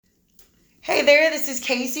Hey there, this is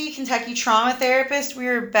Casey, Kentucky trauma therapist. We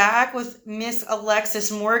are back with Miss Alexis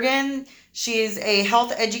Morgan. She is a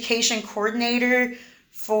health education coordinator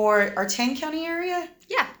for our 10-county area.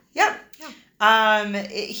 Yeah. Yep.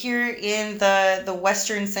 Here in the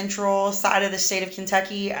western central side of the state of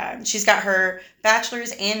Kentucky. She's got her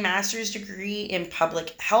bachelor's and master's degree in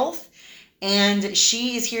public health. And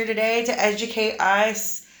she is here today to educate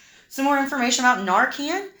us some more information about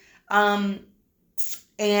Narcan.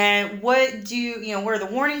 And what are the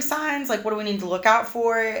warning signs? Like, what do we need to look out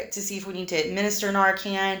for to see if we need to administer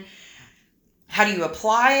Narcan? How do you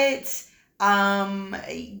apply it?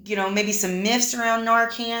 Maybe some myths around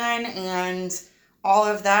Narcan and all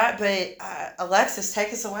of that. But Alexis,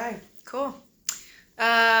 take us away. Cool.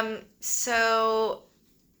 So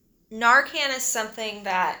Narcan is something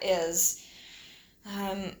that is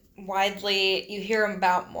widely, you hear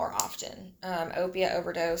about more often. Opiate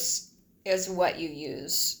overdose is what you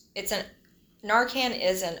use. Narcan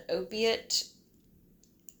is an opiate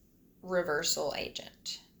reversal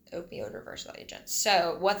agent. Opioid reversal agent.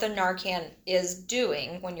 So what the Narcan is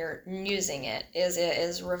doing when you're using it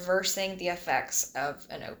is reversing the effects of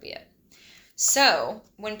an opiate. So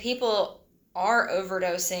when people are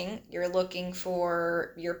overdosing, you're looking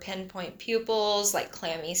for your pinpoint pupils, like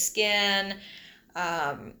clammy skin,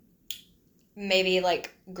 maybe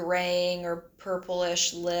like graying or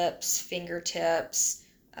purplish lips, fingertips,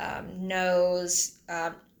 nose,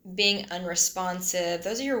 being unresponsive.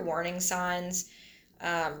 Those are your warning signs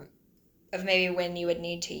of maybe when you would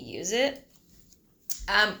need to use it.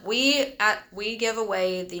 We give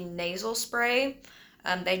away the nasal spray.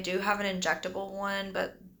 They do have an injectable one,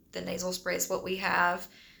 but the nasal spray is what we have.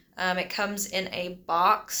 It comes in a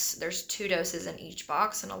box. There's 2 doses in each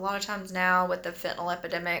box, and a lot of times now with the fentanyl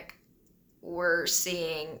epidemic, we're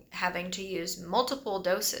seeing having to use multiple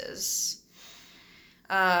doses.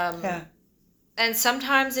 And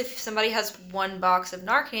sometimes if somebody has 1 box of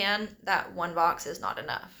Narcan, that 1 box is not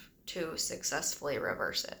enough to successfully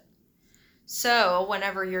reverse it. So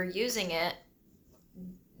whenever you're using it,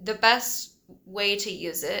 the best way to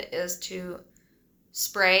use it is to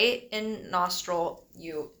spray in nostril.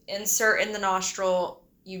 You insert in the nostril.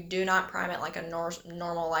 You do not prime it like a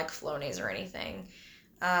normal like Flonase or anything.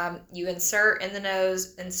 You insert in the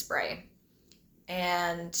nose and spray.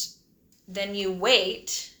 And then you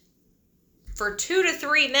wait for 2 to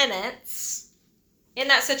 3 minutes. In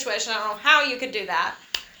that situation, I don't know how you could do that.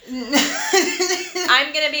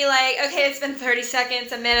 I'm going to be like, okay, it's been 30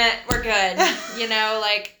 seconds, a minute, we're good.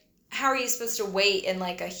 How are you supposed to wait in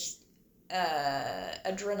like a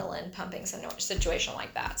adrenaline pumping situation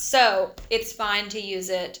like that? So it's fine to use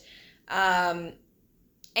it.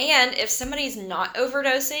 And if somebody's not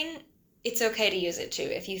overdosing, it's okay to use it too.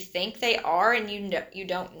 If you think they are and you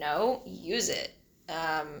don't know, use it.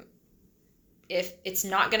 If it's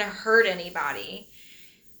not going to hurt anybody,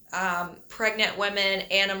 pregnant women,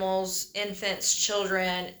 animals, infants,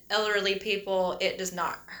 children, elderly people, it does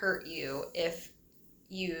not hurt you if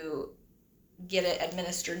you get it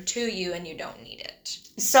administered to you and you don't need it.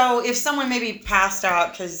 So if someone maybe passed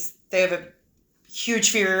out because they have a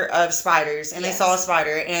huge fear of spiders and they saw a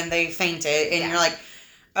spider and they fainted and you're like,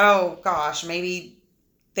 oh gosh, maybe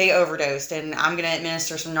they overdosed and I'm going to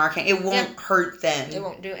administer some Narcan. It won't hurt them. It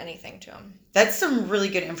won't do anything to them. That's some really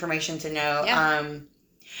good information to know. Yeah.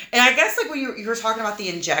 And I guess like when you were talking about the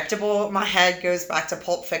injectable, my head goes back to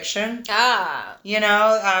Pulp Fiction. What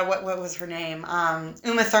was her name?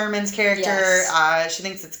 Uma Thurman's character. Yes. She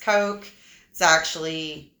thinks it's Coke. It's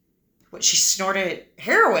actually what she snorted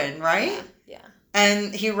heroin, right? Yeah.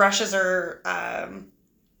 And he rushes her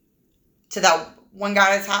to that one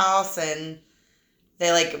guy's house, and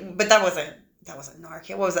they but that wasn't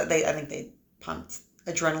Narcan. What was that? I think they pumped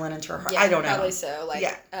adrenaline into her heart. Yeah, I don't know. Probably so.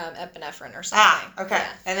 Epinephrine or something. Okay.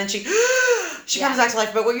 Yeah. And then she comes back to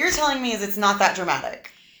life. But what you're telling me is it's not that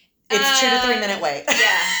dramatic. It's 2 to 3 minute wait.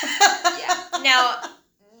 Yeah. Now,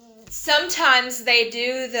 sometimes they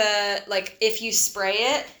do if you spray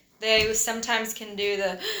it, they sometimes can do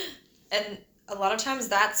and a lot of times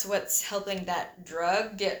that's what's helping that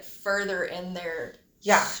drug get further in their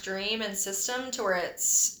stream and system to where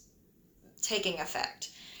it's taking effect.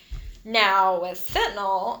 Now, with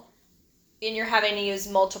fentanyl, and you're having to use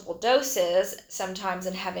multiple doses sometimes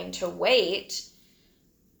and having to wait,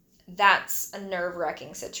 that's a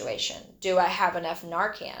nerve-wracking situation. Do I have enough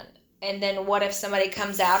Narcan? And then what if somebody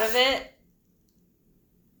comes out of it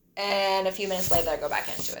and a few minutes later they go back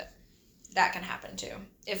into it? That can happen too.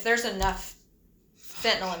 If there's enough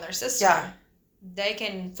fentanyl in their system, they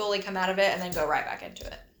can fully come out of it and then go right back into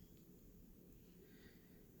it.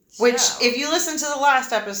 Which, if you listen to the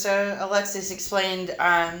last episode, Alexis explained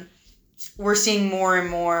we're seeing more and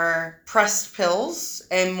more pressed pills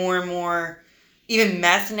and more, even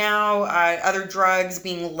meth now, other drugs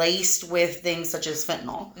being laced with things such as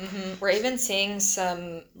fentanyl. Mm-hmm. We're even seeing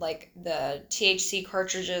some, like, the THC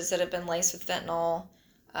cartridges that have been laced with fentanyl.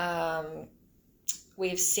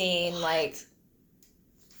 We've seen, like,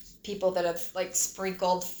 people that have, like,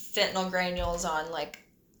 sprinkled fentanyl granules on, like,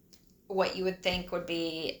 what you would think would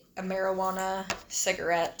be a marijuana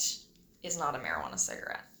cigarette is not a marijuana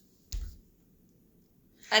cigarette.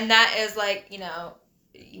 And that is, like, you know,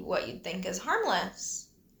 what you'd think is harmless.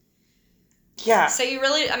 Yeah. So you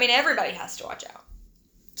really, I mean, everybody has to watch out.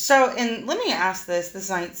 So, and let me ask this. This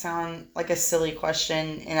might sound like a silly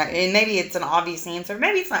question, and maybe it's an obvious answer.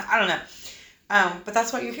 Maybe it's not. I don't know. But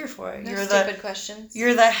that's what you're here for. You're stupid questions.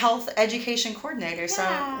 You're the health education coordinator,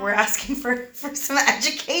 Yeah. so we're asking for some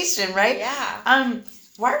education, right? Yeah.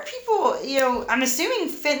 Why are people, you know, I'm assuming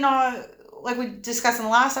fentanyl, like we discussed in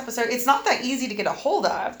the last episode, it's not that easy to get a hold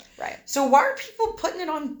of. Right. So why are people putting it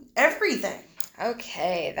on everything?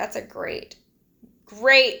 Okay, that's a great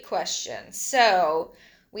question. So,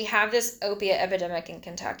 we have this opiate epidemic in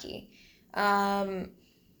Kentucky.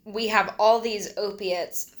 We have all these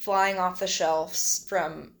opiates flying off the shelves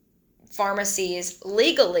from pharmacies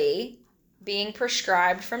legally being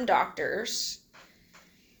prescribed from doctors.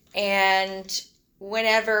 And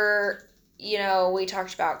whenever, you know, we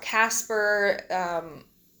talked about Casper,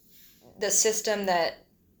 the system that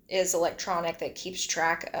is electronic that keeps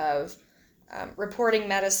track of reporting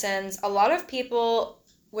medicines, a lot of people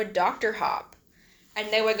would doctor hop. And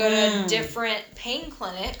they would go to different pain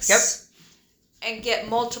clinics. Yep. And get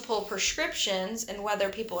multiple prescriptions, and whether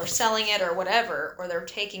people are selling it or whatever, or they're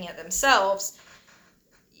taking it themselves,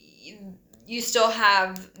 you still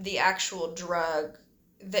have the actual drug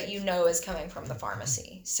that you know is coming from the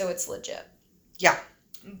pharmacy. So it's legit. Yeah.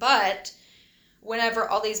 But whenever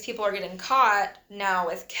all these people are getting caught now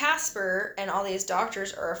with Casper, and all these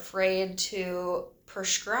doctors are afraid to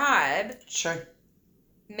prescribe, Sure.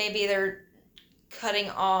 maybe they're cutting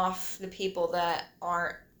off the people that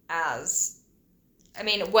aren't as... I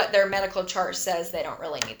mean, what their medical chart says, they don't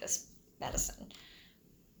really need this medicine.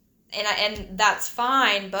 And that's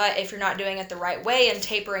fine, but if you're not doing it the right way and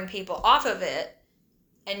tapering people off of it,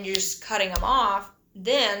 and you're just cutting them off,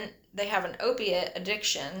 then they have an opiate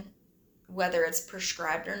addiction, whether it's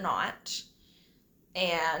prescribed or not.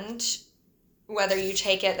 And whether you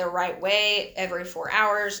take it the right way every 4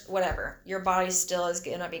 hours, whatever, your body still is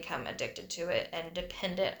going to become addicted to it and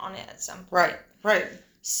dependent on it at some point. Right.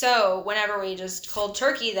 So, whenever we just cold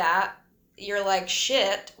turkey that, you're like,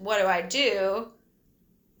 shit, what do I do?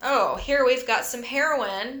 Oh, here we've got some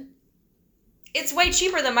heroin. It's way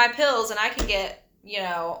cheaper than my pills, and I can get, you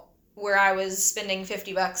know, where I was spending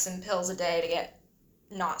 $50 in pills a day to get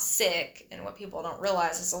not sick. And what people don't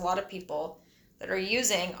realize is a lot of people that are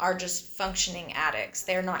using are just functioning addicts.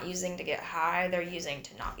 They're not using to get high. They're using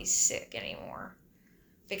to not be sick anymore.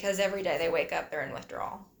 Because every day they wake up, they're in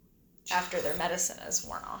withdrawal after their medicine is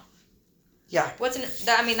worn off. Yeah.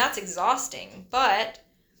 That's exhausting. But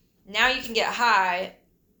now you can get high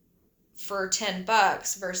for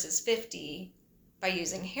 $10 versus $50 by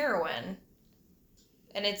using heroin.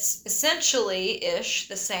 And it's essentially-ish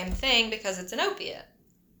the same thing because it's an opiate.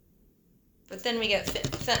 But then we get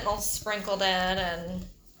fentanyl sprinkled in and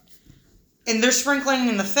they're sprinkling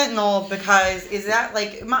in the fentanyl because, is that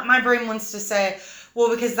like, my brain wants to say, well,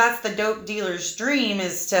 because that's the dope dealer's dream,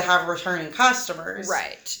 is to have returning customers.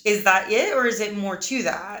 Right. Is that it, or is it more to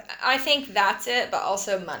that? I think that's it, but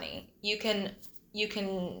also money. You can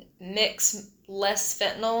mix less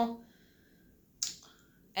fentanyl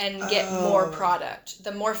and get more product.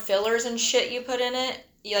 The more fillers and shit you put in it,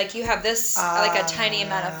 you have this, like a tiny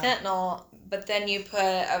amount of fentanyl, but then you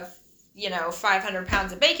put 500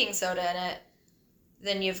 pounds of baking soda in it,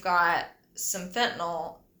 then you've got some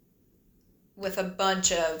fentanyl with a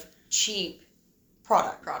bunch of cheap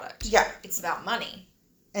product. Yeah. It's about money.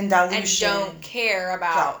 And dilution. And don't care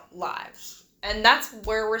about lives. And that's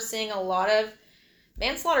where we're seeing a lot of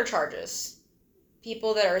manslaughter charges.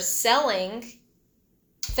 People that are selling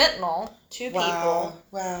fentanyl to people.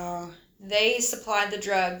 Wow. They supplied the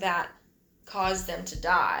drug that caused them to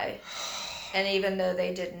die. And even though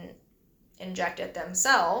they didn't inject it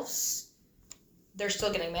themselves, they're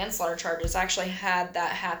still getting manslaughter charges. I actually had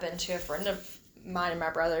that happen to a friend of mine and my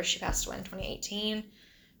brother. She passed away in 2018.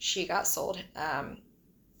 She got sold.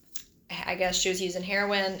 I guess she was using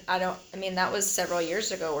heroin. That was several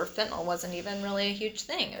years ago where fentanyl wasn't even really a huge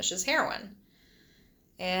thing. It was just heroin.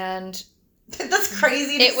 And that's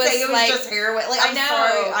crazy to say it was just heroin. Like, I'm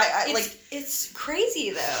sorry. It's crazy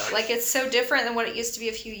though. Like, it's so different than what it used to be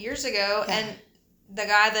a few years ago. Yeah. And the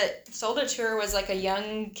guy that sold it to her was like a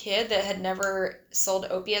young kid that had never sold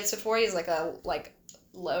opiates before. He's like a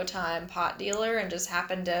low-time pot dealer and just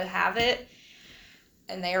happened to have it.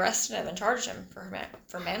 And they arrested him and charged him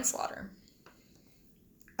for manslaughter.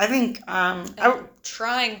 I think I'm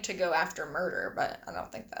trying to go after murder, but I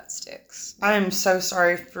don't think that sticks. I am so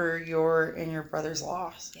sorry for your and your brother's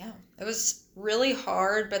loss. Yeah, it was really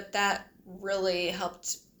hard, but that really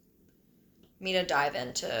helped me to dive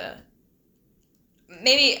into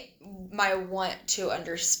maybe my want to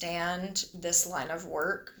understand this line of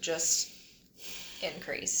work just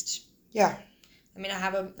increased. Yeah. I mean, I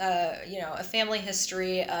have a family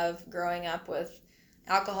history of growing up with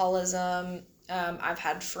alcoholism. I've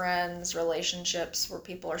had friends, relationships where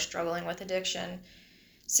people are struggling with addiction.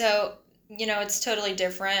 So, it's totally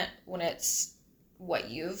different when it's what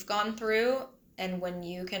you've gone through and when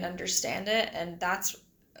you can understand it. And that's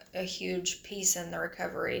a huge piece in the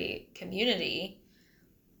recovery community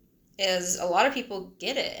is a lot of people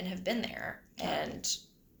get it and have been there and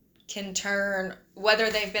can turn, whether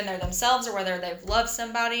they've been there themselves or whether they've loved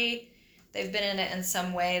somebody, they've been in it in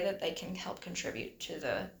some way that they can help contribute to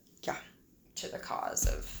the cause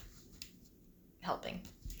of helping.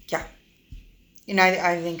 Yeah.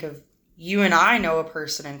 I think of you and I know a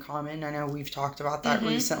person in common. I know we've talked about that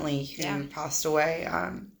recently who passed away.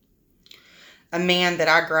 A man that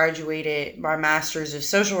I graduated my master's of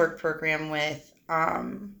social work program with,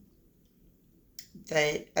 that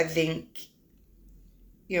I think,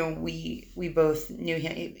 we both knew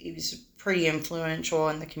him. He was pretty influential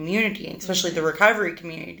in the community, especially the recovery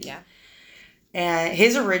community. Yeah. And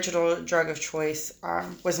his original drug of choice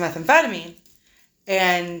was methamphetamine.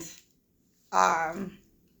 And,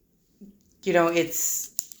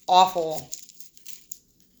 it's awful.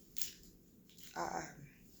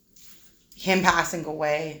 Him passing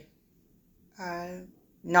away,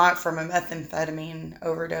 not from a methamphetamine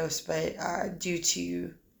overdose, but due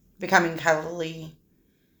to becoming heavily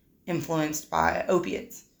influenced by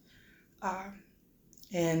opiates.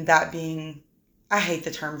 And that being, I hate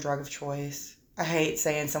the term drug of choice. I hate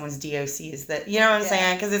saying someone's DOC is that, you know what I'm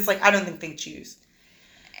saying? Because it's like, I don't think they choose.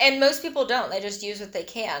 And most people don't. They just use what they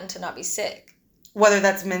can to not be sick. Whether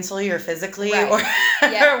that's mentally or physically or whatever.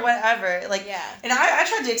 And I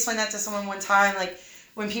tried to explain that to someone one time,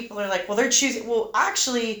 when people are like, well, they're choosing. Well,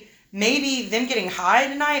 actually, maybe them getting high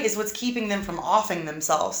tonight is what's keeping them from offing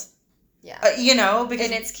themselves. Yeah. Because...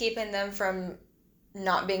 And it's keeping them from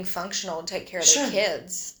not being functional to take care of their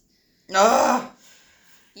kids. Ugh.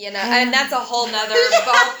 And that's a whole nother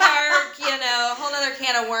ballpark, a whole nother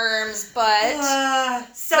can of worms, but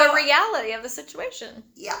the reality of the situation.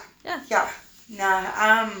 Yeah.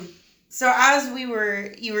 Nah. So as you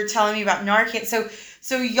were telling me about Narcan,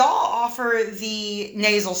 so y'all offer the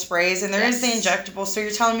nasal sprays and there is the injectable. So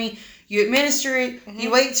you're telling me you administer it,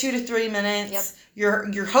 you wait 2 to 3 minutes.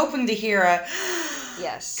 Yep. You're hoping to hear a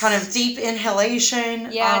kind of deep inhalation.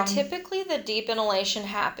 Yeah, typically the deep inhalation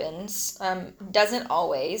happens. Doesn't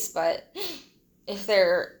always, but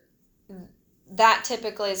that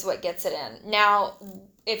typically is what gets it in. Now,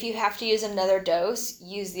 if you have to use another dose,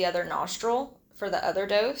 use the other nostril for the other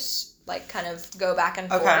dose, kind of go back and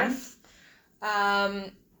forth.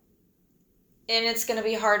 And it's going to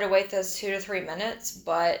be hard to wait those 2 to 3 minutes,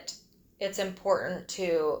 but it's important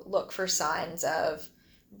to look for signs of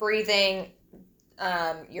breathing,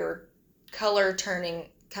 your color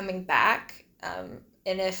coming back. And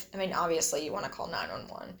obviously you want to call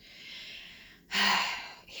 911.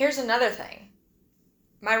 Here's another thing.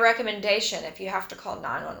 My recommendation, if you have to call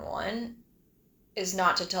 911, is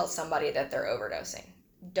not to tell somebody that they're overdosing.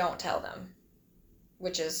 Don't tell them,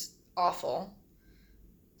 which is awful.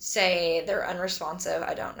 Say they're unresponsive.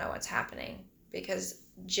 I don't know what's happening. Because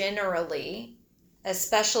generally,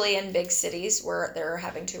 especially in big cities where they're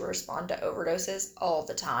having to respond to overdoses all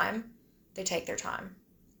the time, they take their time.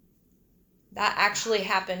 That actually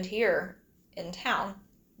happened here in town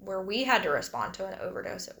where we had to respond to an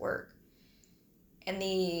overdose at work. And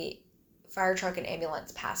the fire truck and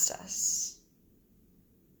ambulance passed us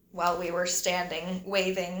while we were standing,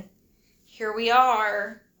 waving, "Here we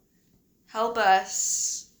are. Help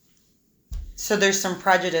us." So there's some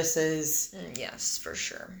prejudices. Yes, for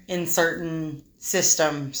sure. In certain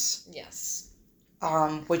systems. Yes.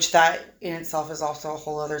 Which that in itself is also a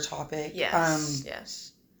whole other topic. Yes.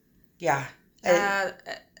 Yes. Yeah. And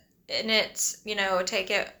it's,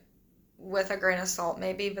 take it with a grain of salt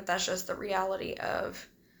maybe, but that's just the reality of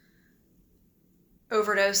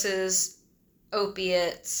overdoses,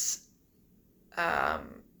 opiates,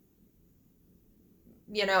 and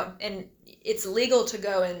it's legal to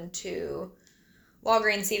go into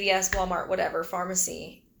Walgreens, CVS, Walmart, whatever,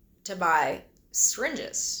 pharmacy to buy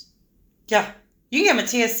syringes. Yeah. You can give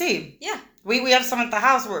them a TSC. Yeah. We have some at the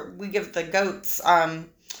house where we give the goats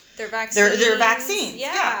their vaccines. Their vaccines.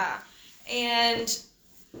 Yeah.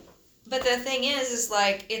 But the thing is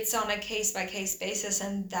like it's on a case-by-case basis,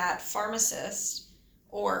 and that pharmacist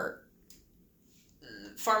or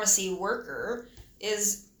pharmacy worker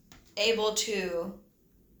is able to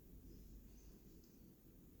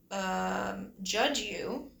judge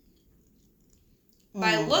you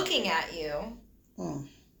by looking at you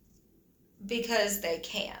because they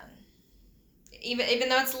can. Even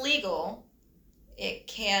though it's legal, it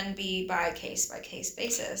can be by case-by-case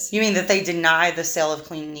basis. You mean that they deny the sale of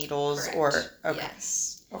clean needles? Correct. Or okay.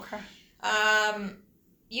 Yes. Okay.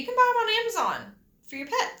 You can buy them on Amazon for your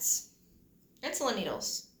pets. Insulin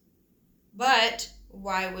needles. But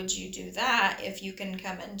why would you do that if you can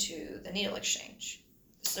come into the needle exchange,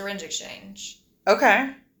 the syringe exchange?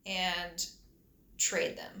 Okay. And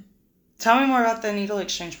trade them. Tell me more about the needle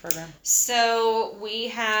exchange program. So we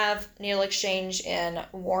have needle exchange in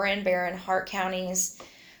Warren, Barron, Hart counties.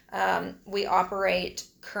 We operate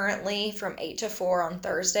currently from 8 to 4 on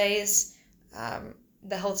Thursdays.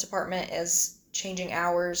 The health department is changing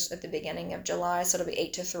hours at the beginning of July, so it'll be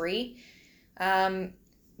 8 to 3.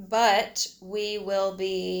 But we will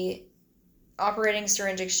be operating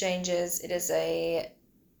syringe exchanges. It is a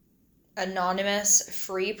anonymous,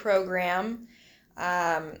 free program.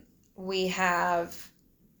 We have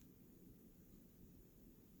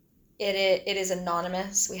it is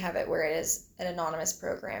anonymous. We have it where it is an anonymous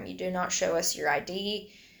program. You do not show us your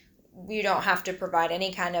ID. You don't have to provide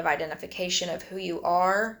any kind of identification of who you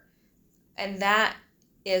are. And that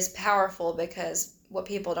is powerful because what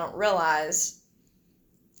people don't realize,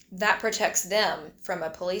 that protects them from a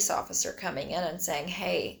police officer coming in and saying,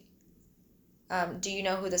 hey, do you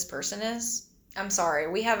know who this person is? I'm sorry,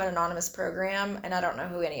 we have an anonymous program, and I don't know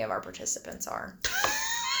who any of our participants are.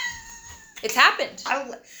 It's happened.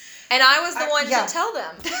 And I was the one to tell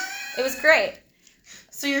them. It was great.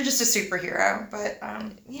 So you're just a superhero, but...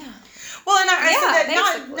 yeah. Well, and I said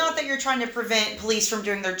that not that you're trying to prevent police from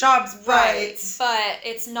doing their jobs, right? But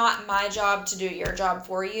it's not my job to do your job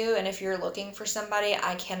for you, and if you're looking for somebody,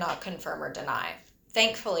 I cannot confirm or deny.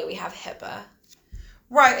 Thankfully, we have HIPAA.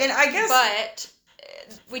 Right, and I guess... But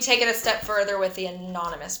we take it a step further with the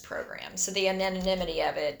anonymous program. So the anonymity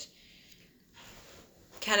of it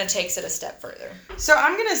kind of takes it a step further. So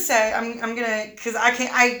I'm going to say, because I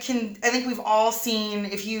think we've all seen,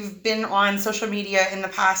 if you've been on social media in the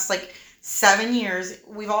past, 7 years,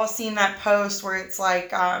 we've all seen that post where it's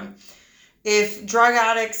if drug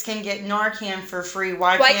addicts can get Narcan for free,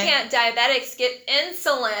 why can't diabetics get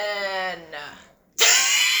insulin?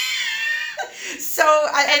 So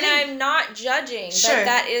I'm not judging, sure. But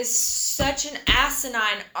that is such an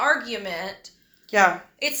asinine argument. Yeah.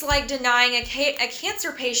 It's like denying a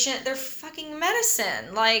cancer patient their fucking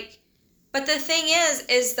medicine. But the thing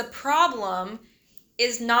is the problem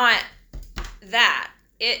is not that.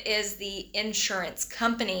 It is the insurance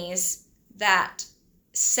companies that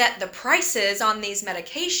set the prices on these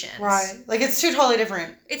medications. Right. It's totally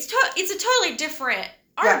different. It's a totally different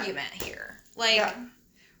argument here.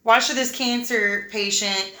 Why should this cancer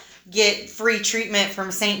patient get free treatment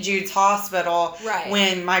from St. Jude's Hospital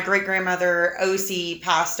when my great-grandmother OC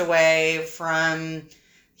passed away from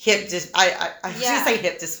hip I was going to say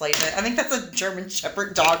hip displacement. I think that's a German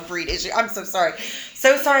Shepherd dog breed issue. I'm so sorry.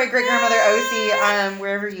 So sorry, great-grandmother OC,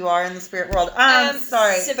 wherever you are in the spirit world.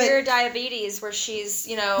 Sorry. Severe diabetes where she's,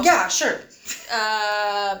 Yeah, sure.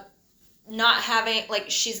 Not having,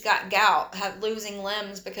 she's got gout, losing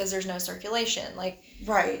limbs because there's no circulation.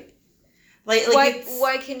 Right.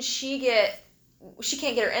 Why can she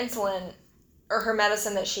can't get her insulin or her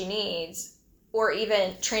medicine that she needs, or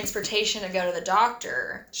even transportation to go to the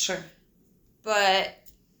doctor. Sure. But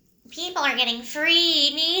people are getting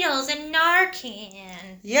free needles and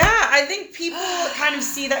Narcan. Yeah, I think people kind of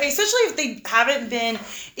see that, especially if they haven't been,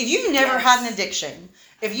 if you've never had an addiction,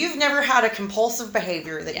 if you've never had a compulsive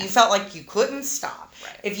behavior that you felt like you couldn't stop,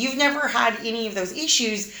 if you've never had any of those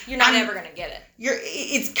issues, you're not ever going to get it.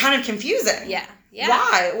 It's kind of confusing. Yeah.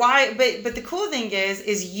 Why? But the cool thing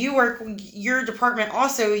is your department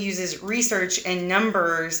also uses research and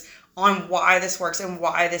numbers on why this works and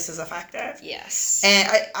why this is effective. Yes. And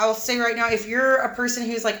I'll say right now, if you're a person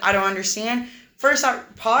who's I don't understand, first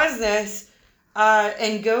pause this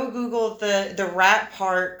and go Google the Rat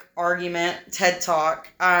Park argument TED Talk.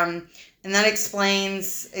 And that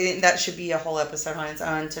explains, that should be a whole episode on its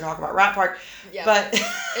own to talk about Rat Park. Yeah, but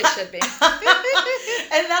it should be.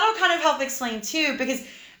 And that'll kind of help explain too, because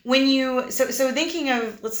when so thinking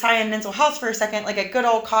of, let's tie in mental health for a second, a good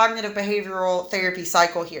old cognitive behavioral therapy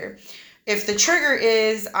cycle here. If the trigger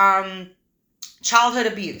is childhood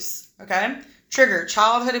abuse, okay? Trigger,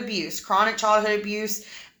 childhood abuse, chronic childhood abuse,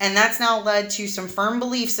 and that's now led to some firm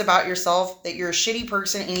beliefs about yourself that you're a shitty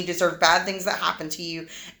person and you deserve bad things that happen to you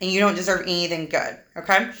and you don't deserve anything good,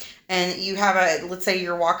 okay? And you have let's say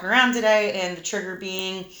you're walking around today and the trigger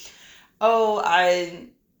being, oh,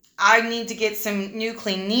 I need to get some new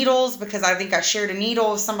clean needles because I think I shared a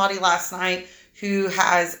needle with somebody last night who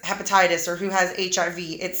has hepatitis or who has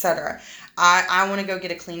HIV, etc. I want to go get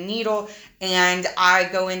a clean needle, and I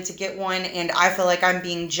go in to get one, and I feel like I'm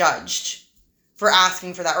being judged for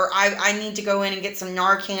asking for that. Or I need to go in and get some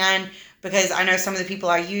Narcan because I know some of the people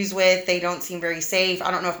I use with, they don't seem very safe. I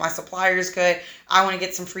don't know if my supplier is good. I want to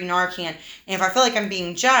get some free Narcan. And if I feel like I'm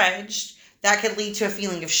being judged, that could lead to a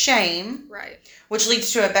feeling of shame. Right. Which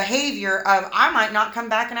leads to a behavior of, I might not come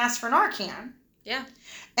back and ask for Narcan. Yeah.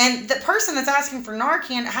 And the person that's asking for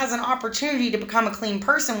Narcan has an opportunity to become a clean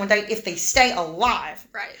person one day if they stay alive.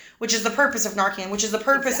 Right. Which is the purpose of Narcan, which is the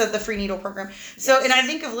purpose of the free needle program. So, yes. And I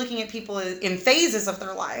think of looking at people in phases of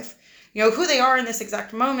their life. You know, who they are in this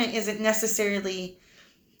exact moment isn't necessarily...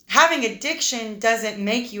 Having addiction doesn't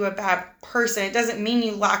make you a bad person. It doesn't mean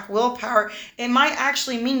you lack willpower. It might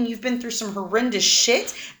actually mean you've been through some horrendous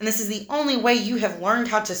shit, and this is the only way you have learned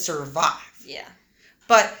how to survive. Yeah.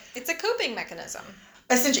 But... It's a coping mechanism.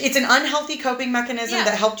 Essentially, it's an unhealthy coping mechanism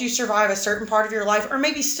that helped you survive a certain part of your life, or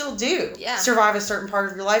maybe still do survive a certain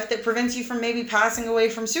part of your life that prevents you from maybe passing away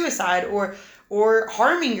from suicide or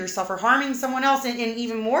harming yourself or harming someone else in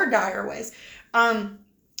even more dire ways.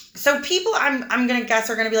 So people, I'm going to guess,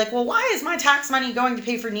 are going to be like, well, why is my tax money going to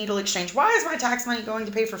pay for needle exchange? Why is my tax money going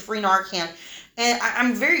to pay for free Narcan? And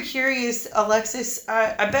I'm very curious, Alexis,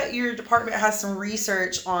 I bet your department has some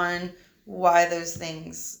research on why those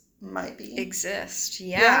things might be exist.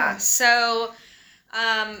 Yeah. So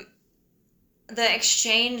the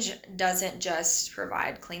exchange doesn't just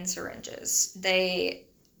provide clean syringes.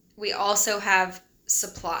 We also have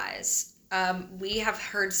supplies. We have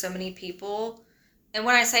heard so many people, and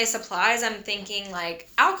when I say supplies, I'm thinking like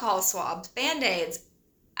alcohol swabs, Band-Aids,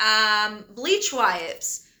 bleach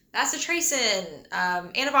wipes, bacitracin,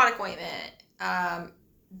 antibiotic ointment,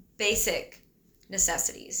 basic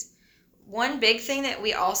necessities. One big thing that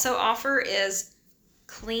we also offer is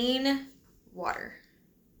clean water,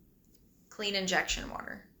 clean injection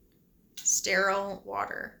water, sterile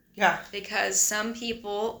water. Yeah. Because some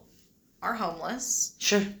people are homeless.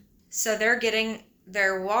 Sure. So they're getting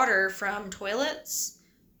their water from toilets,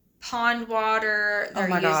 pond water. They're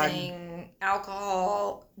using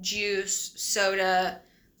alcohol, juice, soda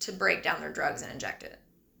to break down their drugs and inject it.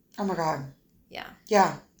 Oh my God. Yeah.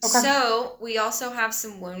 Yeah. Okay. So we also have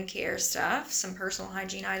some wound care stuff, some personal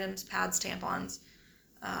hygiene items, pads, tampons,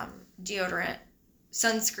 deodorant,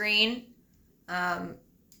 sunscreen. And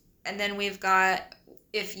then we've got,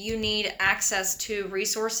 if you need access to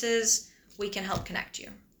resources, we can help connect you.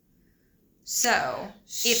 So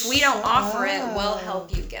if we don't offer it, we'll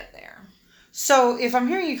help you get there. So if I'm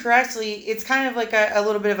hearing you correctly, it's kind of like a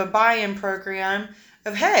little bit of a buy-in program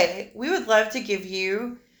of, hey, we would love to give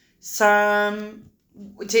you some,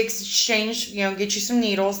 to exchange, get you some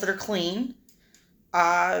needles that are clean,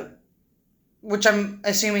 which I'm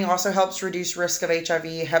assuming also helps reduce risk of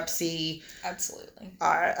HIV, Hep C. Absolutely.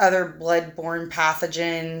 Other blood-borne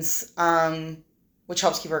pathogens, which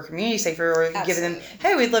helps keep our community safer. Or giving them,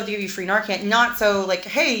 hey, we'd love to give you free Narcan. Not so like,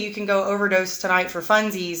 hey, you can go overdose tonight for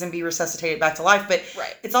funsies and be resuscitated back to life. But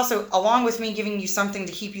It's also, along with me giving you something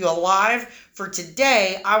to keep you alive for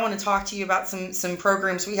today, I want to talk to you about some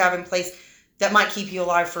programs we have in place that might keep you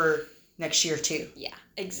alive for next year too. Yeah,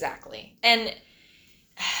 exactly. And,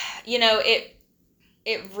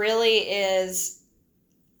 it really is,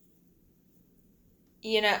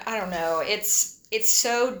 I don't know. It's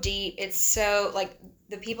so deep. It's so, like,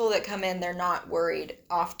 the people that come in, they're not worried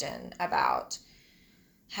often about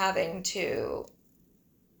having to,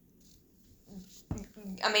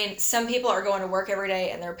 some people are going to work every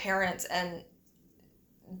day and they're parents and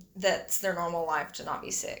that's their normal life to not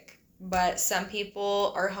be sick. But some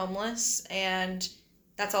people are homeless and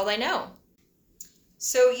that's all they know.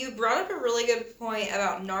 So you brought up a really good point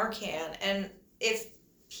about Narcan. And if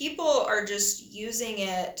people are just using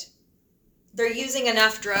it, they're using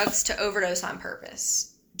enough drugs to overdose on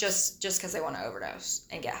purpose, just because they want to overdose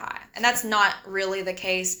and get high. And that's not really the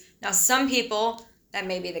case. Now, some people, that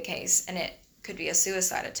may be the case, and it could be a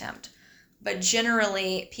suicide attempt. But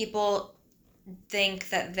generally, people think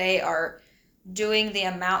that they are doing the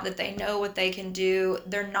amount that they know what they can do.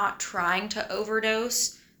 They're not trying to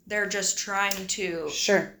overdose. They're just trying to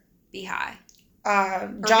be high. Or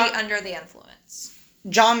be under the influence.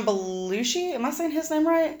 John Belushi, am I saying his name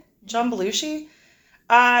right? John Belushi,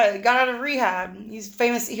 got out of rehab. He's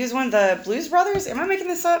famous. He was one of the Blues Brothers. Am I making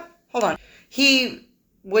this up? Hold on. He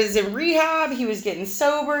was in rehab. He was getting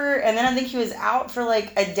sober. And then I think he was out for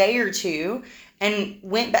like a day or two and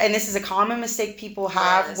went back. And this is a common mistake people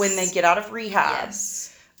have when they get out of rehab.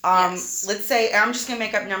 Yes. Let's say, I'm just going to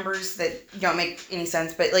make up numbers that don't make any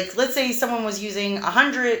sense. But like, let's say someone was using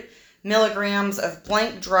 100 milligrams of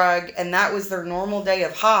blank drug and that was their normal day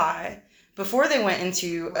of high before they went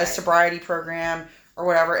into a sobriety program or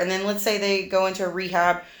whatever. And then let's say they go into a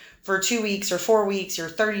rehab for 2 weeks or 4 weeks or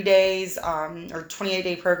 30 days or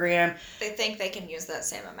 28-day program. They think they can use that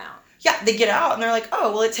same amount. Yeah, they get out and they're like,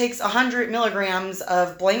 oh, well, it takes 100 milligrams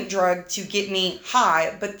of blank drug to get me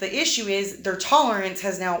high. But the issue is their tolerance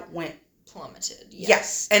has now went plummeted.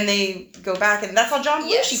 Yes. And they go back, and that's how John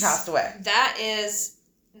Belushi passed away.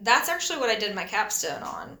 That's actually what I did my capstone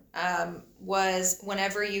on, was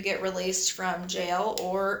whenever you get released from jail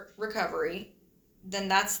or recovery, then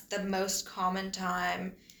that's the most common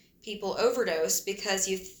time people overdose because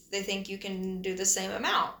they think you can do the same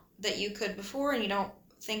amount that you could before, and you don't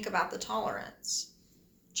think about the tolerance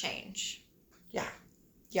change.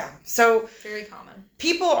 Yeah. So very common.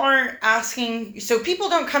 People aren't asking, so people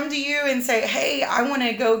don't come to you and say, hey, I want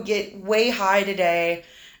to go get way high today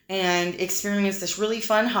and experience this really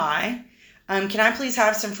fun high. Can I please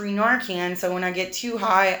have some free Narcan so when I get too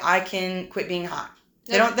high, I can quit being high?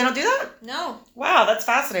 Nope. They don't do that? No. Wow, that's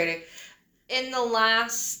fascinating. In the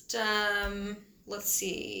last,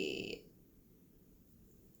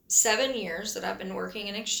 7 years that I've been working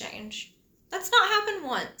in exchange, that's not happened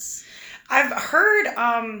once. I've heard,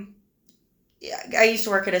 I used to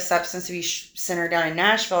work at a substance abuse center down in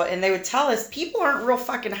Nashville, and they would tell us people aren't real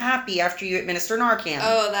fucking happy after you administer Narcan.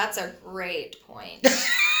 Oh, that's a great point.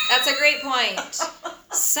 That's a great point.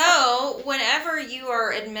 So, whenever you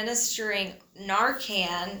are administering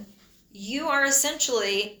Narcan, you are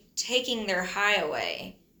essentially taking their high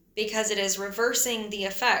away because it is reversing the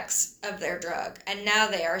effects of their drug. And now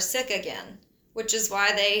they are sick again, which is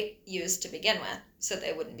why they used to begin with, so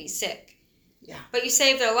they wouldn't be sick. Yeah. But you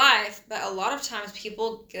save their life. But a lot of times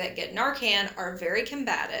people that get Narcan are very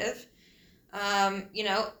combative.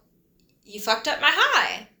 You fucked up my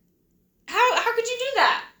high. How could you do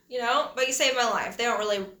that? But you saved my life. They don't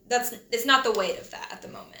really, it's not the weight of that at the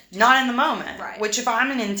moment. Not in the moment. Right. Which if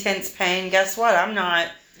I'm in intense pain, guess what? I'm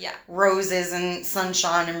not roses and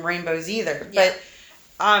sunshine and rainbows either. Yeah. But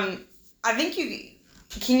I think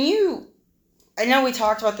I know we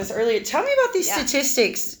talked about this earlier. Tell me about these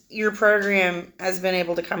statistics your program has been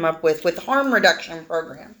able to come up with the harm reduction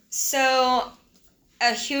program. So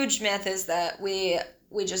a huge myth is that we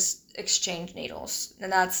just exchange needles,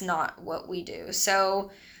 and that's not what we do. So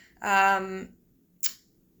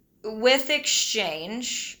with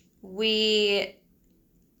exchange, we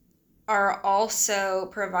are also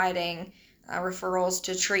providing referrals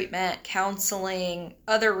to treatment, counseling,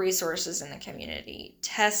 other resources in the community,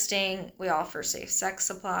 testing. We offer safe sex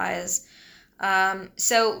supplies.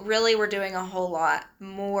 So really we're doing a whole lot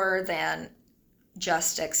more than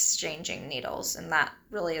just exchanging needles. And that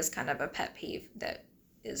really is kind of a pet peeve, that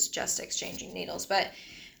is just exchanging needles. But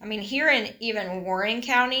I mean, here in even Warren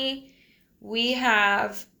County, we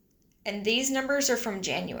have, and these numbers are from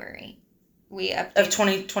January. We update of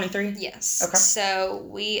 2023? Yes. Okay. So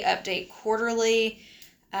we update quarterly.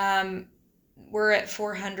 We're at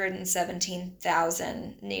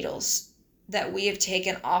 417,000 needles that we have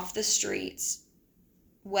taken off the streets,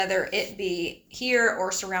 whether it be here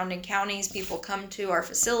or surrounding counties. People come to our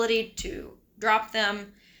facility to drop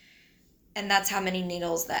them, and that's how many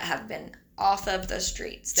needles that have been off of the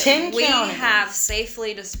streets that 10 we counties have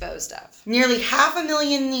safely disposed of. Nearly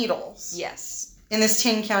 500,000 needles. Yes. In this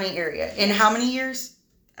 10-county area. In how many years?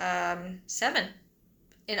 7.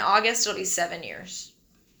 In August, it'll be 7 years.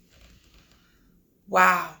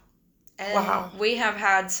 Wow. And we have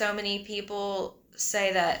had so many people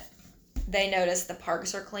say that they notice the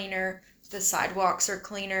parks are cleaner, the sidewalks are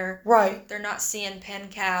cleaner. Right. They're not seeing pen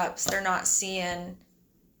caps. They're not seeing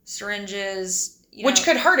syringes. Which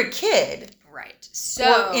could hurt a kid. Right.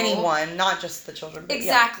 So, or anyone, not just the children. But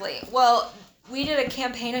exactly. Yeah. Well, we did a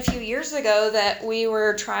campaign a few years ago that we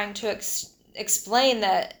were trying to explain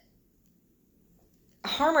that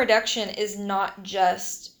harm reduction is not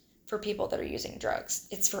just for people that are using drugs.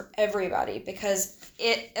 It's for everybody, because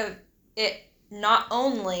it not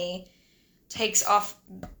only takes off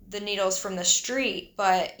the needles from the street,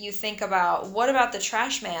 but you think about, what about the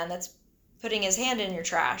trash man that's putting his hand in your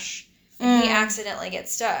trash and he accidentally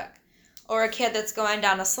gets stuck? Or a kid that's going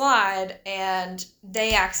down a slide and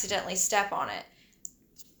they accidentally step on it.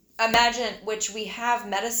 Imagine, which we have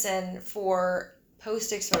medicine for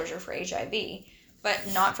post-exposure for HIV, but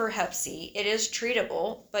not for Hep C. It is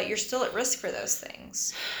treatable, but you're still at risk for those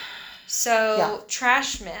things. So,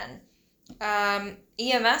 trash men,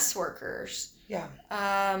 EMS workers, you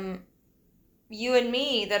and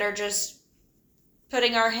me that are just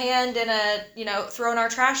putting our hand in throwing our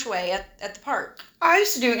trash away at the park. I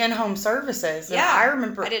used to do in-home services. And I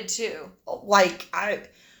remember. I did too.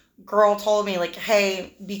 Girl told me, like,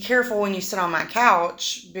 hey, be careful when you sit on my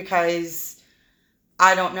couch because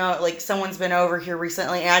I don't know, like, someone's been over here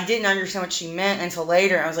recently. And I didn't understand what she meant until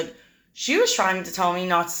later. I was like, she was trying to tell me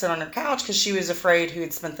not to sit on her couch because she was afraid who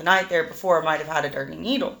had spent the night there before might have had a dirty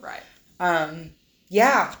needle. Right.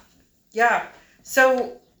 Yeah.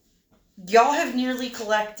 So, y'all have nearly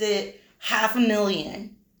collected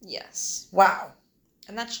 $500,000. Yes. Wow.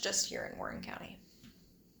 And that's just here in Warren County.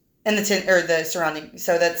 And the surrounding,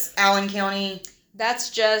 so that's Allen County?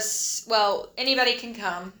 That's just, anybody can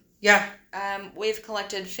come. Yeah. We've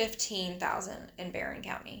collected $15,000 in Barron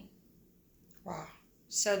County. Wow.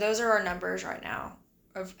 So those are our numbers right now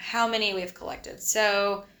of how many we've collected.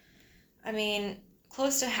 So, I mean,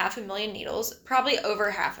 close to 500,000 needles, probably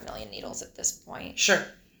over 500,000 needles at this point. Sure.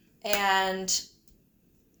 And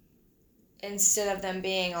instead of them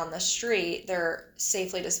being on the street, they're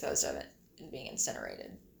safely disposed of it and being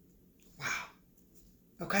incinerated. Wow.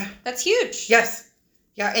 Okay. That's huge. Yes.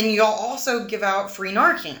 Yeah, and y'all also give out free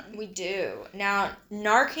Narcan. We do. Now,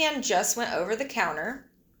 Narcan just went over the counter.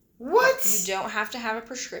 What? You don't have to have a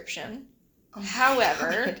prescription.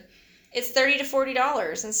 However, it's $30 to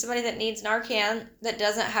 $40, and somebody that needs Narcan that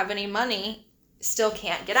doesn't have any money still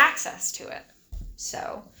can't get access to it.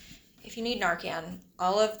 So, if you need Narcan,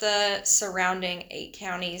 all of the surrounding 8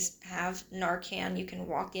 counties have Narcan. You can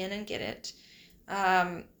walk in and get it.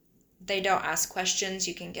 They don't ask questions.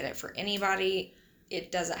 You can get it for anybody.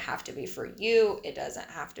 It doesn't have to be for you. It doesn't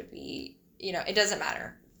have to be, it doesn't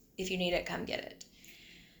matter. If you need it, come get it.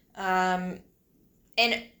 And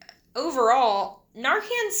overall,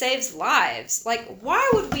 Narcan saves lives. Like, why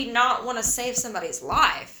would we not want to save somebody's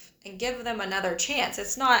life and give them another chance?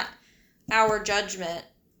 It's not our judgment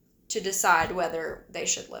to decide whether they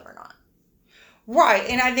should live or not. Right.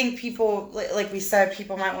 And I think people, like we said,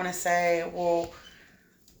 people might want to say, well,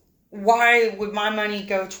 why would my money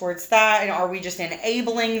go towards that? And are we just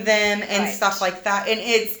enabling them and stuff like that? And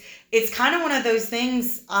it's kind of one of those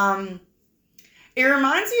things. It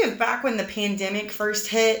reminds me of back when the pandemic first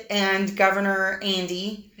hit and Governor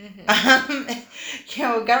Andy,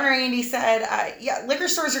 Governor Andy said, liquor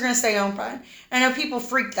stores are going to stay open. I know people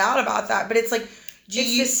freaked out about that, but it's like,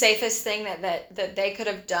 it's the safest thing that they could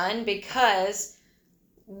have done because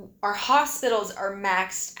our hospitals are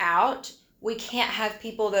maxed out. We can't have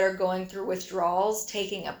people that are going through withdrawals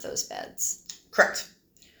taking up those beds. Correct.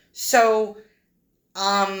 So,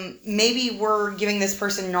 maybe we're giving this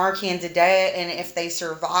person Narcan today, and if they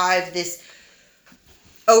survive this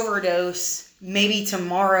overdose, maybe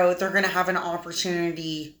tomorrow they're going to have an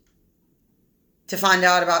opportunity to find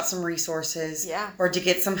out about some resources. Yeah. Or to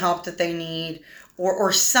get some help that they need,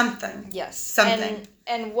 or something. Yes. Something.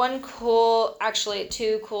 And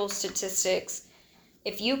two cool statistics.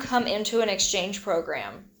 If you come into an exchange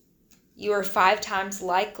program, you are 5 times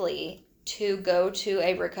likely to go to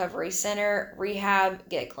a recovery center, rehab,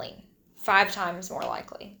 get clean. 5 times more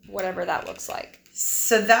likely, whatever that looks like.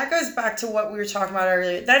 So that goes back to what we were talking about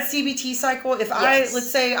earlier. That CBT cycle, let's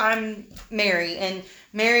say I'm Mary, and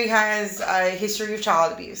Mary has a history of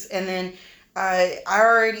child abuse, and then I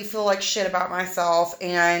already feel like shit about myself,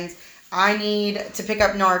 and I need to pick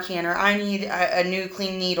up Narcan, or I need a new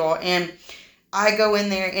clean needle, and I go in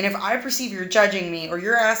there, and if I perceive you're judging me, or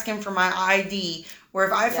you're asking for my ID, or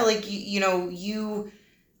if I feel like you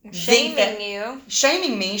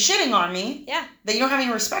shaming me, shitting on me, that you don't have any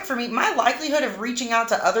respect for me, my likelihood of reaching out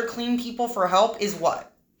to other clean people for help is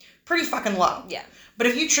what? Pretty fucking low. Yeah. But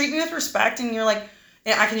if you treat me with respect and you're like,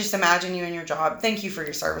 and I can just imagine you in your job. Thank you for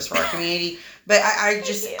your service for our community. But I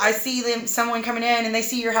see someone coming in and they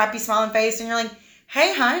see your happy smiling face and you're like,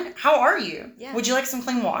 hey, hon, how are you? Yeah. Would you like some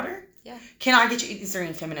clean water? Yeah. Can I get you, is there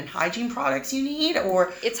any feminine hygiene products you need?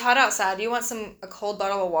 Or it's hot outside. Do you want a cold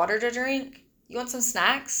bottle of water to drink? You want some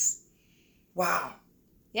snacks? Wow.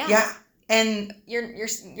 Yeah. Yeah. And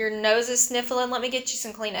your nose is sniffling. Let me get you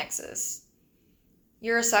some Kleenexes.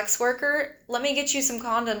 You're a sex worker. Let me get you some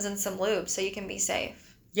condoms and some lube so you can be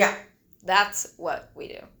safe. Yeah. That's what we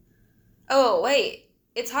do. Oh, wait.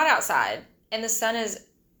 It's hot outside and the sun is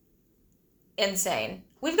insane.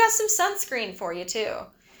 We've got some sunscreen for you too.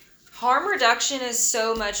 Harm reduction is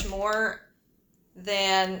so much more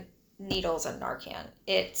than needles and Narcan.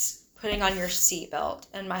 It's putting on your seatbelt.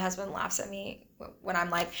 And my husband laughs at me when I'm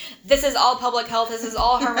like, this is all public health, this is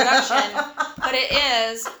all harm reduction. But it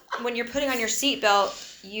is, when you're putting on your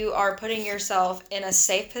seatbelt, you are putting yourself in a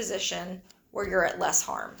safe position where you're at less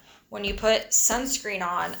harm. When you put sunscreen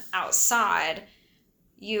on outside,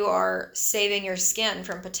 you are saving your skin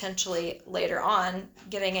from potentially later on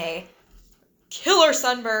getting a killer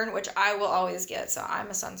sunburn, which I will always get, so I'm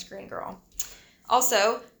a sunscreen girl.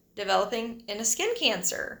 Also, developing into skin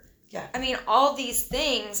cancer. Yeah. I mean, all these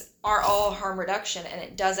things are all harm reduction, and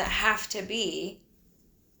it doesn't have to be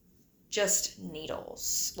just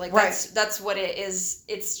needles. Like, right. That's what it is.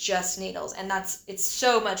 It's just needles, and it's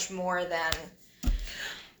so much more than...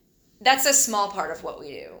 That's a small part of what we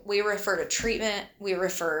do. We refer to treatment. We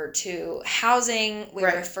refer to housing. We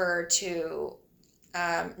right. refer to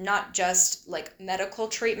not just like medical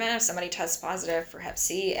treatment. If somebody tests positive for Hep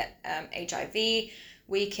C, HIV,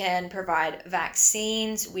 we can provide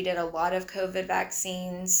vaccines. We did a lot of COVID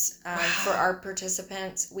vaccines for our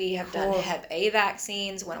participants. We have done Hep A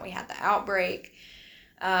vaccines when we had the outbreak.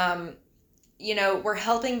 We're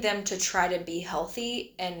helping them to try to be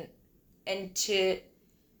healthy and to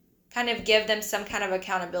kind of give them some kind of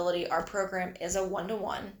accountability. Our program is a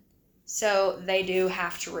 1-to-1. So they do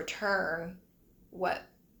have to return what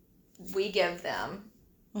we give them.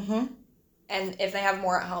 Mm-hmm. And if they have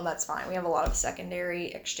more at home, that's fine. We have a lot of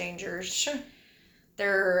secondary exchangers. Sure.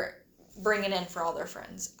 They're bringing in for all their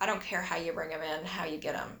friends. I don't care how you bring them in, how you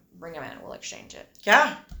get them. Bring them in. We'll exchange it.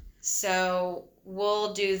 Yeah. So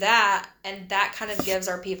we'll do that, and that kind of gives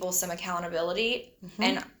our people some accountability. Mm-hmm.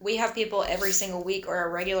 And we have people every single week, or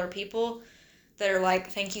our regular people, that are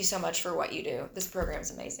like, thank you so much for what you do. This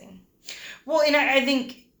program's amazing. Well, and I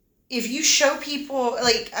think if you show people,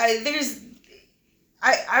 like,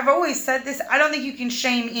 I've always said this, I don't think you can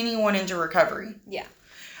shame anyone into recovery. Yeah.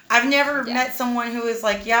 I've never met someone who is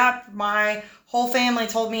like, yeah, my whole family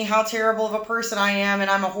told me how terrible of a person I am, and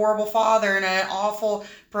I'm a horrible father and an awful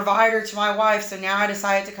provider to my wife, so now I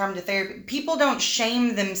decided to come to therapy. People don't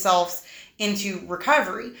shame themselves into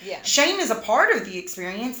recovery. Yeah. Shame is a part of the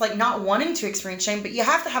experience, like not wanting to experience shame, but you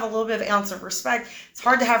have to have a little bit of ounce of respect. It's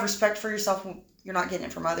hard to have respect for yourself when you're not getting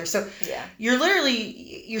it from others. So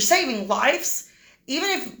you're saving lives. Even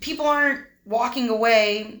if people aren't walking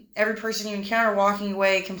away, every person you encounter walking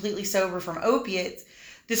away completely sober from opiates,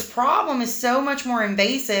 this problem is so much more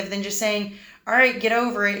invasive than just saying, all right, get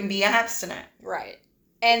over it and be abstinent. Right.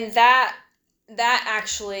 And that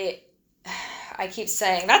actually, I keep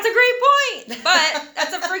saying, that's a great point, but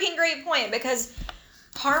that's a freaking great point, because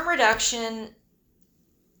harm reduction,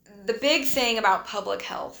 the big thing about public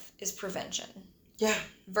health is prevention. Yeah.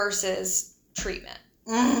 Versus treatment.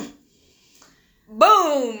 Mm.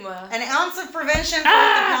 Boom! An ounce of prevention for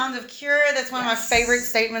a pound of cure. That's one of my favorite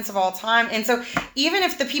statements of all time. And so even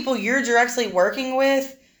if the people you're directly working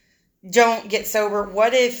with don't get sober,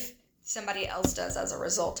 what if somebody else does as a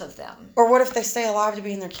result of them? Or what if they stay alive to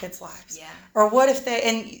be in their kids' lives? Yeah. Or what if they,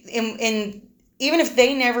 and even if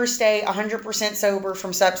they never stay 100% sober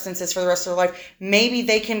from substances for the rest of their life, maybe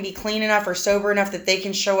they can be clean enough or sober enough that they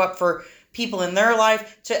can show up for people in their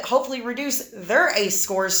life to hopefully reduce their ACE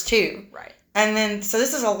scores too. Right. And then, so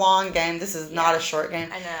this is a long game. This is not a short game.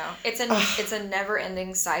 I know. It's a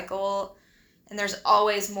never-ending cycle, and there's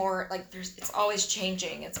always more, it's always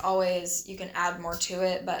changing. It's always, you can add more to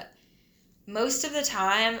it, but most of the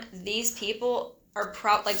time, these people are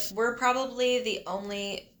we're probably the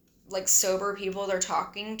only, sober people they're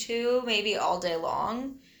talking to, maybe all day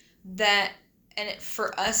long,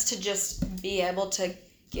 for us to just be able to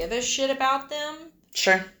give a shit about them.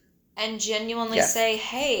 Sure. And genuinely say,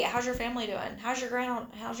 hey, how's your family doing? How's your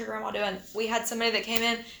grandma doing? We had somebody that came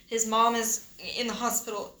in, his mom is in the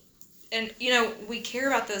hospital. And, we care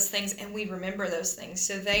about those things, and we remember those things.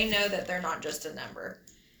 So they know that they're not just a number.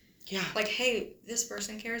 Yeah. Hey, this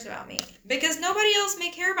person cares about me. Because nobody else may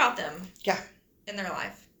care about them. Yeah. In their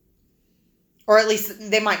life. Or at least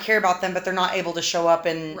they might care about them, but they're not able to show up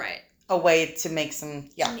in a way to make some,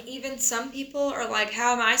 And even some people are like,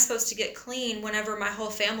 how am I supposed to get clean whenever my whole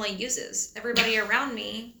family uses? Everybody around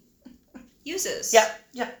me uses. Yeah,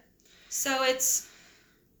 yeah. So it's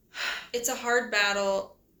a hard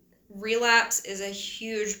battle. Relapse is a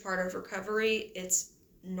huge part of recovery. It's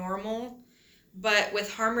normal. But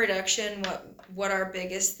with harm reduction, what our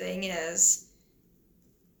biggest thing is,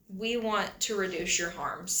 we want to reduce your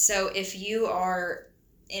harm. So if you are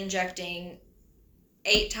injecting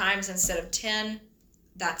 8 times instead of 10,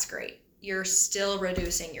 that's great. You're still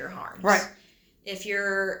reducing your harms. Right. If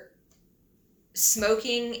you're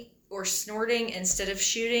smoking or snorting instead of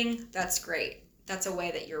shooting, that's great. That's a way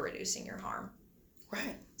that you're reducing your harm.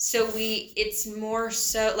 Right. So it's more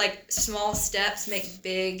so small steps make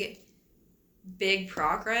big big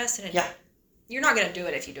progress, and you're not going to do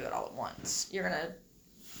it if you do it all at once. You're going to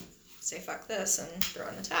say, fuck this, and throw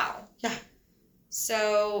in the towel. Yeah.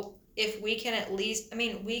 So if we can at least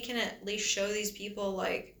show these people,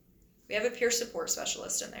 like, we have a peer support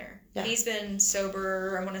specialist in there. Yeah. He's been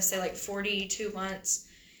sober, I want to say, like 42 months.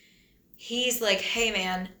 He's like, hey,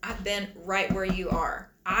 man, I've been right where you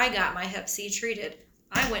are. I got my hep C treated.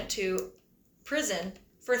 I went to prison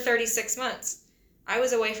for 36 months. I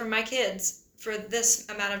was away from my kids for this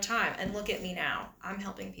amount of time. And look at me now. I'm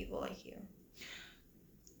helping people like you.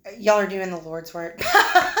 Y'all are doing the Lord's work.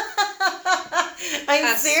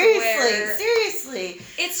 Seriously.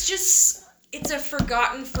 It's a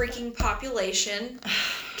forgotten freaking population,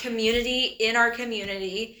 community in our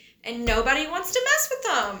community, and nobody wants to mess with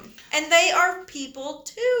them. And they are people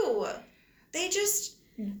too. They just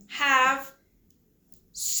have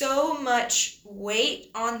so much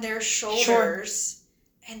weight on their shoulders.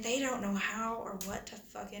 And they don't know how or what to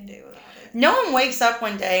fucking do about it. No one wakes up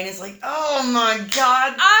one day and is like, oh my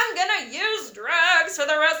God, I'm gonna use drugs for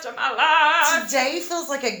the rest of my life. Today feels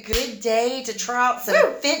like a good day to try out some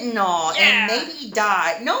fentanyl and maybe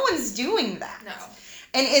die. No one's doing that. No.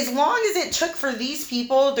 And as long as it took for these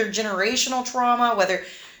people, their generational trauma, whether,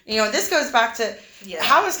 this goes back to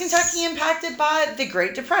how was Kentucky impacted by the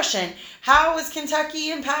Great Depression? How was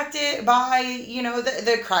Kentucky impacted by,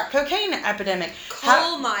 the crack cocaine epidemic?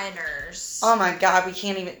 Coal miners. Oh my God, we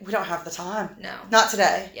don't have the time. No. Not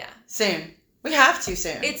today. Yeah. Soon. We have to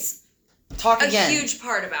soon. It's Talk again. A huge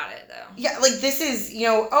part about it, though. Yeah, like this is, you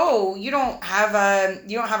don't have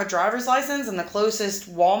a driver's license and the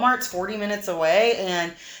closest Walmart's 40 minutes away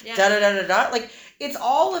and da-da-da-da-da. Like, it's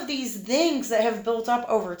all of these things that have built up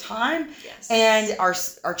over time. Yes. And our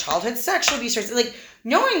childhood sexual abuse rates. Like,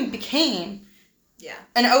 no one became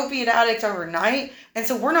an opiate addict overnight. And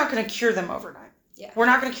so we're not going to cure them overnight. Yeah. We're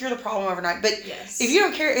not going to cure the problem overnight. But if you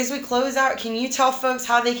don't care, as we close out, can you tell folks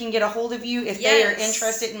how they can get a hold of you if they are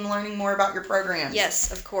interested in learning more about your programs?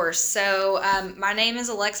 Yes, of course. So my name is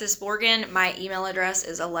Alexis Morgan. My email address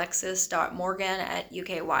is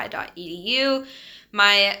alexis.morgan@uky.edu.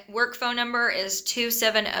 My work phone number is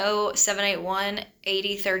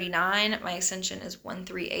 270-781-8039. My extension is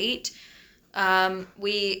 138.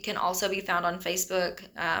 We can also be found on Facebook.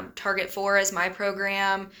 Target 4 is my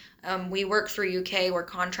program. We work through UK. We're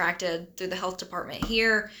contracted through the health department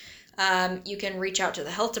here. You can reach out to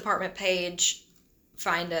the health department page,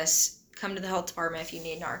 find us, come to the health department if you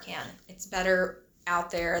need Narcan. It's better out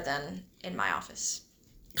there than in my office.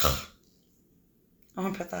 I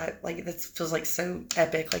want to put that, like, that feels like so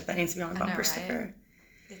epic. Like, that needs to be on a bumper sticker.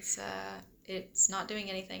 It's not doing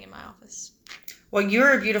anything in my office. Well,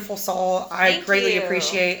 you're a beautiful soul. I greatly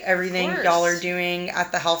appreciate everything y'all are doing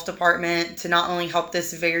at the health department to not only help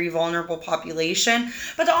this very vulnerable population,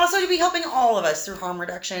 but to also to be helping all of us through harm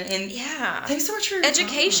reduction. And thanks so much for your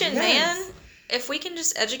education, man. If we can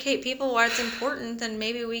just educate people why it's important, then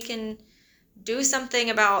maybe we can do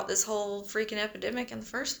something about this whole freaking epidemic in the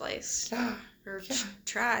first place. Yeah. Or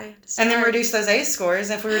try. And then reduce those ACE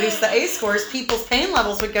scores. If we reduce the ACE scores, people's pain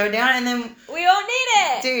levels would go down, and then we won't need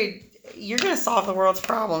it. Dude, you're gonna solve the world's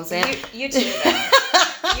problems, man. You too.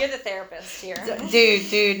 You're the therapist here.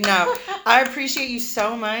 Dude, no. I appreciate you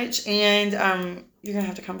so much, and you're gonna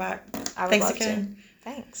have to come back. I would Thanks love again. to.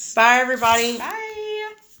 Thanks. Bye, everybody. Bye.